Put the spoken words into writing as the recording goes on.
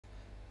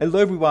Hello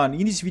everyone,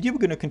 in this video we're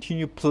going to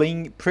continue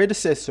playing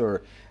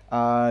Predecessor.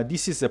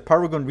 This is a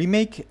Paragon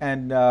remake,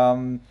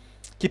 and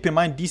keep in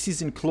mind this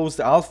is in closed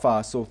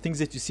alpha, so things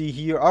that you see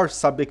here are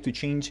subject to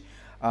change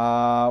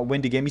when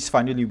the game is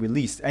finally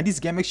released. And this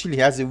game actually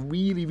has a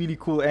really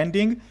cool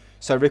ending,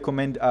 so I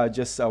recommend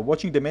just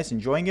watching the mess,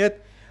 enjoying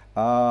it.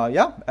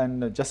 Yeah,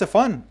 and just have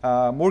fun.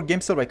 More game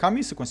style by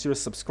coming, so consider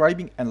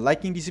subscribing and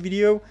liking this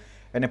video,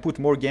 and I put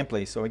more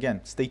gameplay. So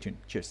again, stay tuned.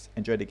 Cheers,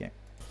 enjoy the game.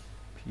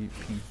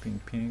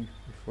 Ping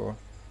before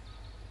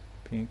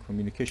ping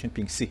communication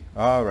ping C.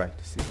 Alright,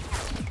 C.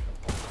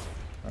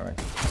 Alright.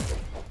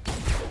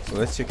 So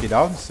let's check it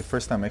out. It's the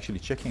first time actually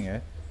checking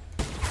it.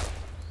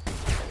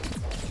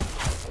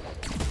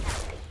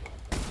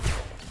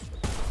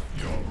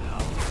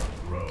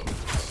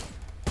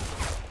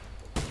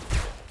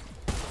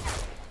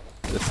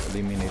 Just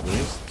eliminate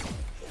this.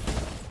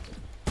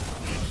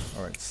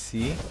 Alright,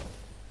 C.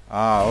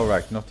 Ah,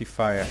 alright,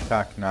 notify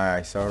attack,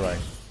 nice,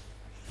 alright.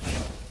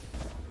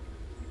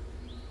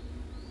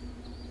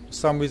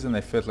 For some reason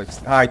I felt like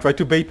he tried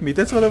to bait me.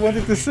 That's what I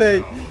wanted to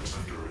say.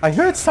 I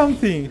heard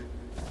something.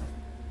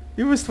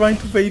 He was trying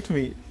to bait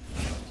me.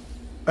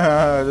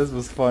 This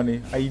was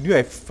funny. I knew,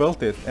 I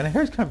felt it, and I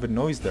heard kind of a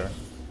noise there.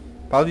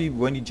 Probably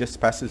when he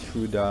just passes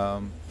through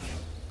the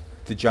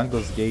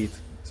jungle's gate.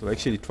 So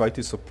actually tried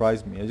to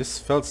surprise me. I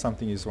just felt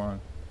something is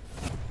wrong.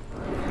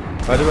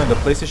 By the way, on the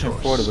PlayStation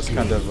 4 there was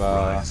kind of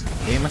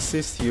aim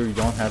assist. Here you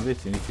don't have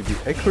it. You need to be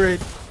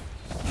accurate.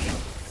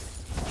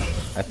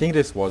 I think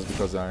this was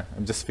because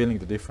I'm just feeling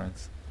the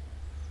difference.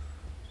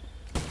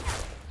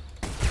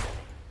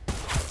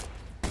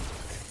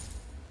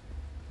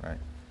 Right.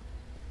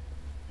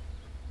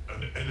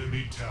 An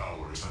enemy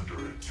tower is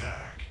under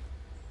attack.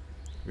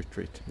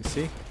 Retreat. You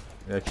see?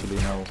 They're actually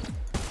now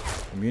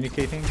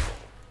communicating.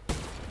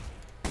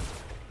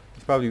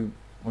 He's probably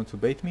want to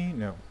bait me?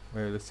 No.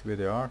 Well, let's see where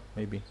they are.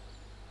 Maybe.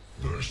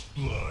 First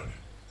blood.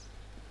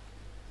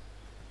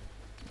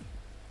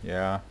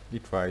 Yeah, he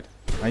tried.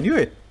 I knew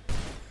it!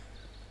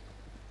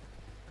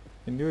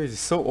 I knew it. It's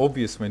so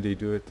obvious when they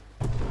do it.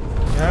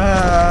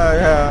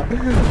 Yeah,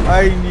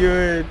 I knew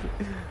it.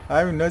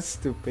 I'm not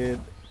stupid.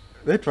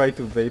 They tried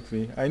to bait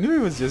me. I knew he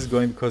was just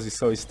going because he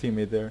saw his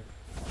teammate there.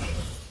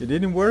 It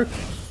didn't work.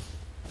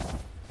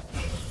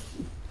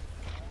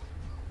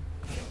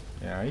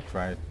 Yeah, he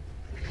tried.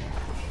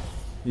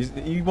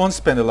 He won't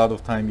spend a lot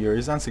of time here.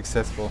 He's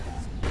unsuccessful.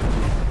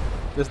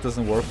 Just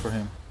doesn't work for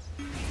him.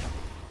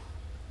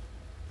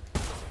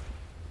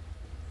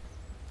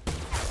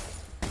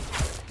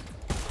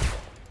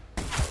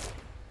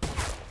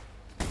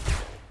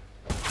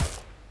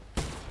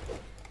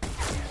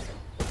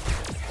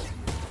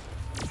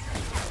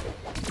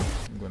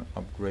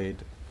 Upgrade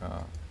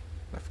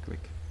left click,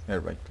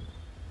 right click,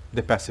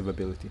 the passive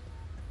ability.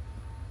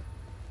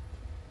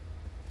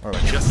 All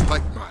right. Just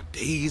like my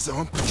days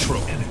on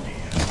patrol.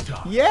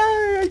 Yeah,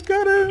 I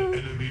got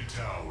him.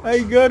 I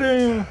got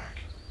him.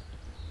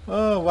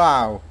 Oh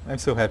wow, I'm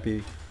so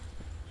happy.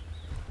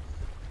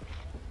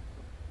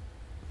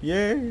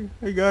 Yeah,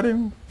 I got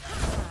him.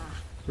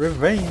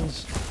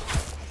 Revenge.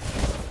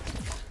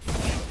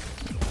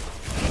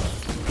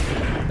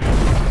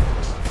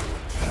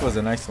 That was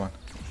a nice one.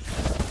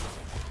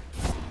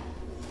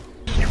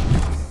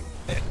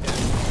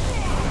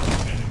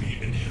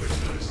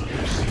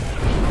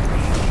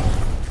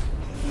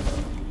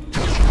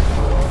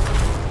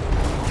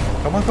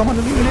 Come on,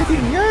 eliminate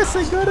him! Yes,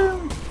 I got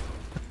him!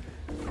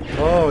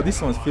 Oh,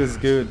 this one feels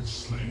good.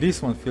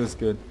 This one feels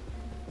good.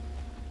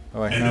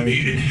 Alright, now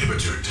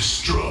inhibitor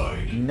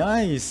destroyed.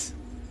 Nice!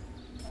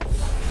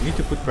 You need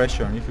to put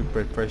pressure, I need to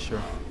put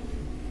pressure.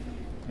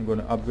 I'm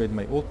gonna upgrade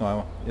my ult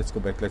now. Let's go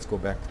back. I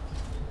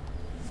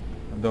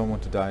don't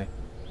want to die.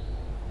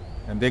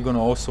 And they're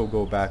gonna also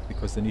go back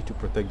because they need to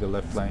protect the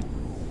left line.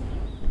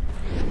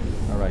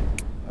 Alright,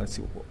 let's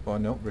see. Oh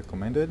no,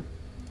 recommended.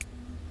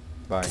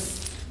 Bye.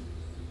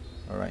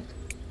 Alright,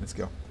 let's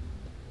go.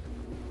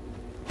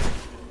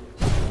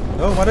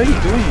 Oh, what are you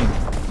doing?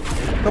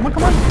 Come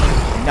on!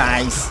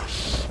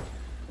 Nice!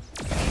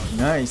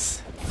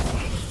 Nice!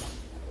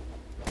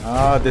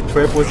 Ah, the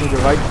trap was in the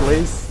right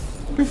place.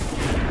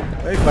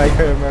 Bye,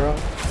 camera.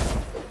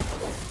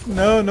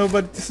 No,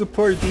 nobody to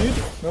support, dude.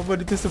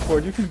 Nobody to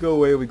support. You can go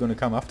away, we're gonna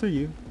come after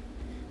you.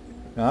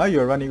 Ah,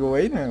 you're running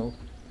away now.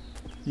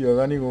 You're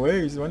running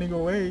away, he's running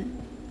away.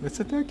 Let's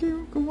attack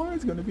him. Come on,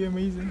 it's gonna be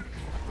amazing.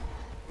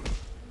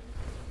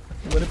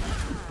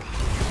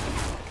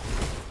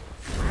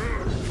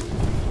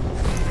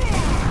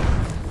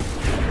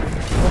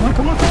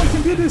 Come on, you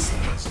can do this!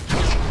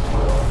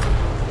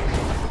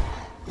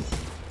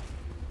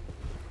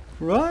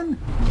 Run!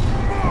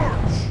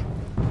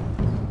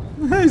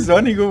 He's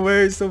running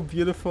away, so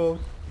beautiful.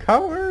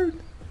 Coward!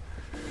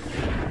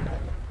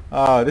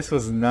 Ah, this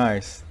was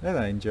nice. That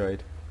I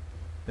enjoyed.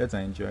 We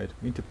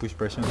need to push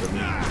pressure on the me.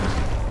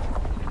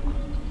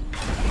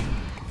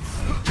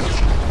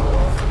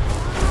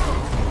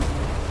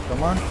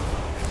 Come on.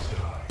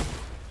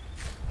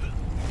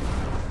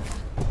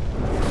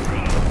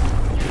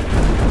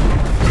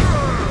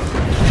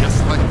 Just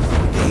like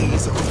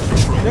days on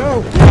patrol.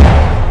 No!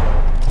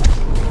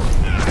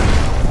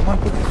 Come on,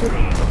 put it.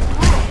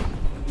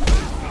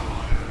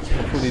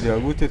 Hopefully they are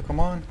looted, come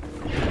on.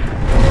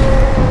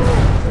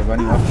 They're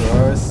running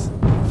after us.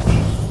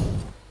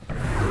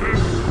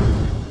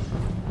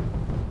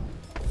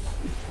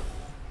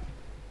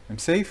 I'm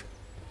safe?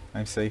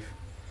 I'm safe.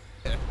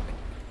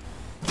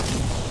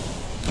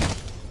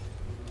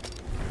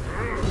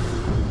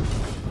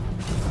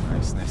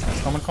 Nice, nice,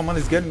 nice. Come on,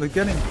 let's get him, let's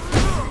get him.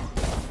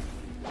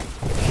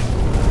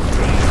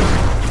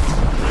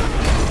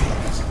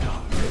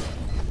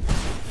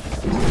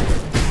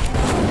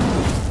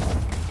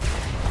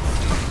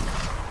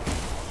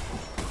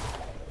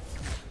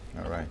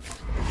 Alright.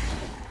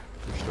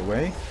 Pushed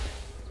away.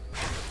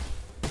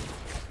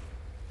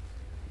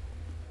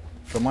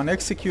 Come on,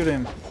 execute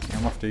him.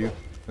 I'm after you.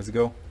 Let's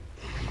go.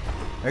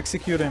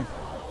 Execute him.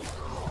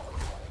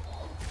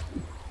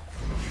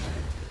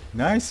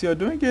 Nice, you're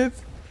doing it.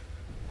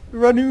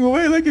 Running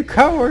away like a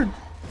coward.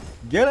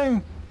 Get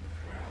him.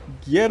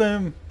 Get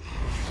him.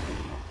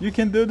 You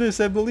can do this.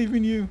 I believe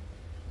in you.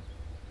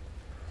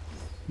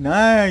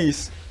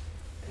 Nice.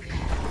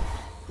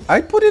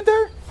 I put it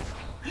there?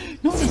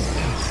 No.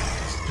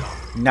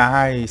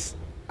 Nice.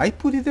 I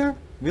put it there?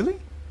 Really?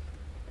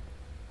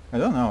 I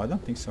don't know. I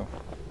don't think so.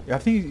 I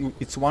think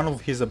it's one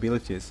of his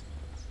abilities.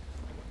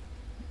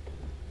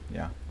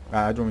 Yeah.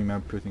 I don't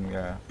remember putting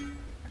a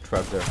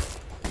trap there.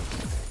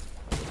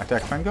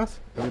 Attack Fangoth?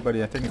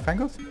 Everybody attacking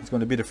Fangoth? It's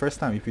going to be the first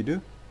time if you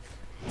do.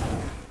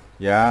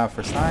 Yeah,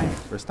 first time.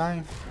 First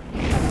time.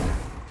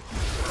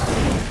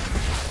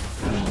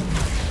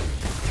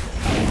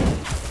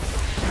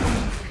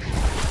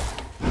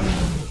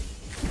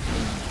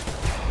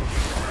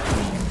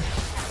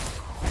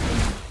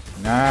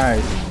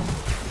 Nice.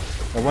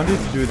 I wanted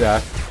to do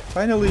that.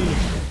 Finally.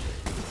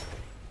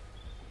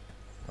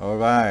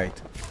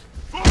 Alright.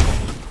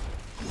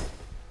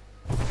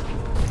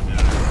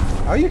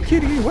 Are you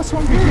kidding me? What's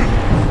wrong with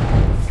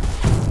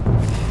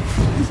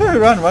you?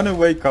 Run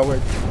away,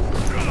 coward.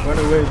 Run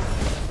away.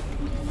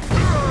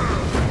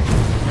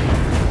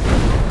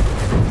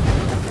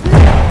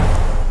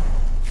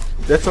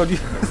 That's all you...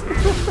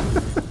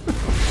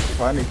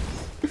 Funny.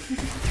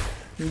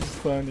 It's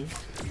funny.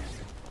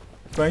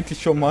 Trying to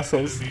show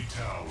muscles.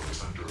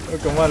 Oh,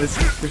 come on, let's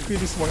defeat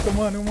this one. Come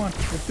on,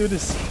 let's do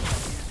this.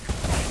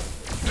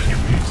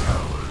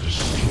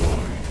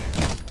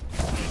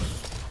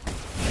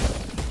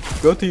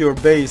 Go to your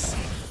base.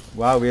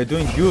 Wow, we are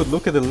doing good.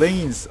 Look at the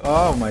lanes.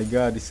 Oh my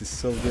god, this is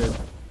so good.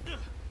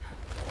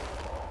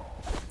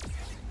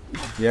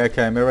 Yeah,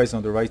 Chimera is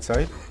on the right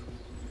side.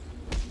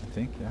 I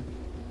think, yeah.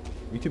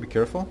 We need to be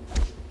careful.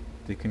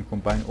 They can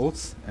combine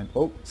ults and...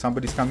 Oh,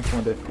 somebody's coming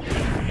from the...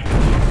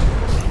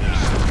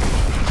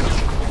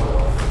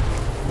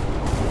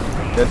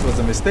 That was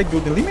a mistake,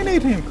 dude.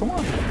 Eliminate him. Come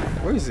on.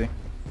 Where is he?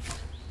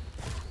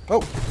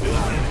 Oh.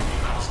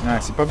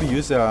 Nice. He probably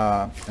used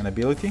an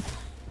ability.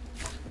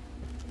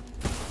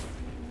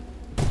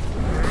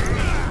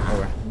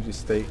 Alright. You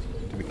just stay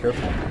to be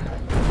careful.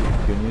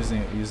 You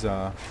can use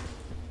a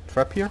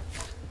trap here.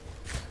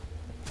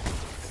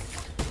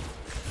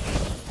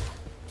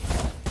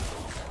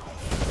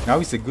 Now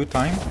is a good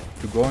time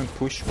to go and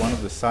push one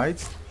of the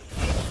sides.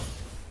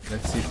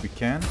 Let's see if we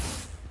can.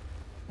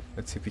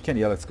 Let's see if we can.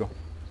 Yeah, let's go.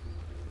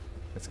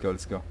 Let's go,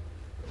 let's go.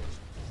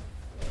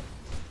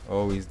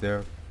 Oh, he's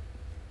there.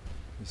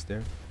 He's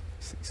there.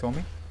 He saw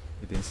me?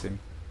 He didn't see me.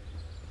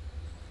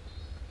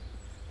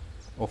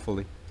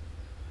 Hopefully.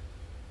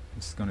 I'm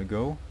just gonna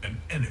go.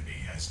 An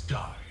enemy has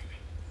died.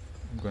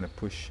 I'm gonna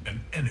push. An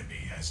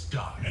enemy has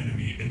died.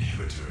 Enemy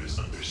inhibitor is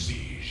under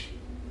siege.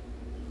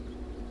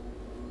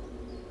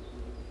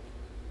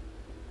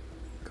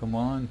 Come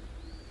on.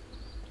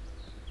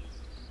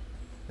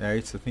 Yeah,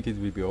 I think it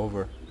will be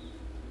over.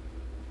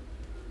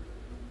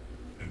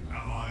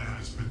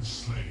 Been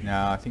slain.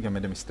 No, I think I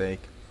made a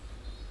mistake.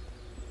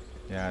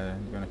 Yeah, they're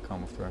gonna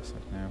come after us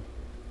right now.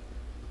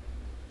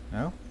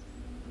 No?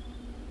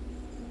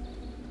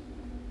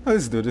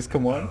 Let's do this,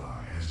 come on.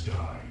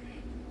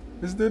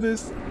 Let's do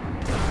this.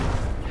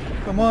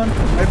 Come on,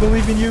 I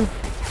believe in you.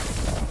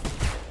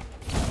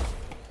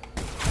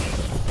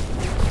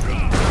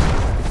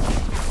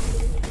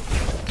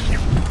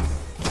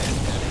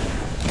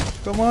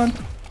 Come on.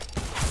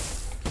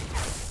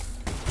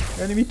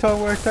 Enemy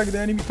tower, attack the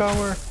enemy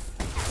tower.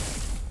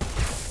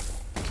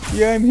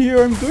 Yeah, I'm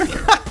here, I'm doing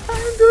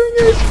I'm doing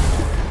it!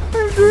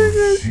 I'm doing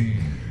it!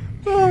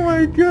 Oh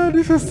my god,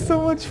 this was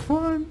so much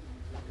fun!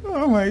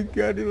 Oh my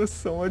god, it was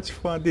so much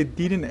fun. They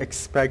didn't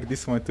expect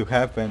this one to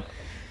happen.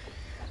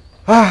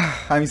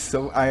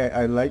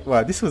 I like,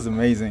 wow, this was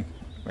amazing.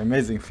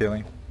 Amazing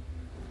feeling.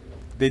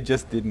 They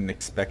just didn't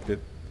expect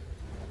it.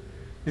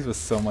 This was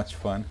so much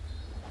fun.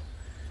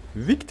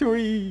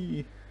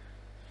 Victory!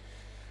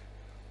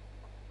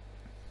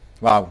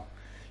 Wow.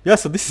 Yeah,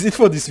 so this is it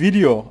for this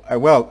video.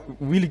 Well,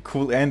 really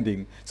cool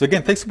ending. So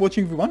again, thanks for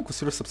watching, everyone.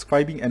 Consider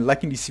subscribing and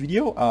liking this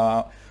video.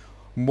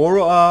 More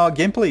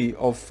gameplay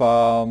of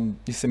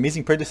this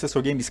amazing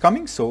Predecessor game is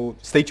coming, so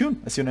stay tuned.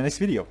 I'll see you in the next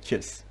video.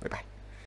 Cheers. Bye bye.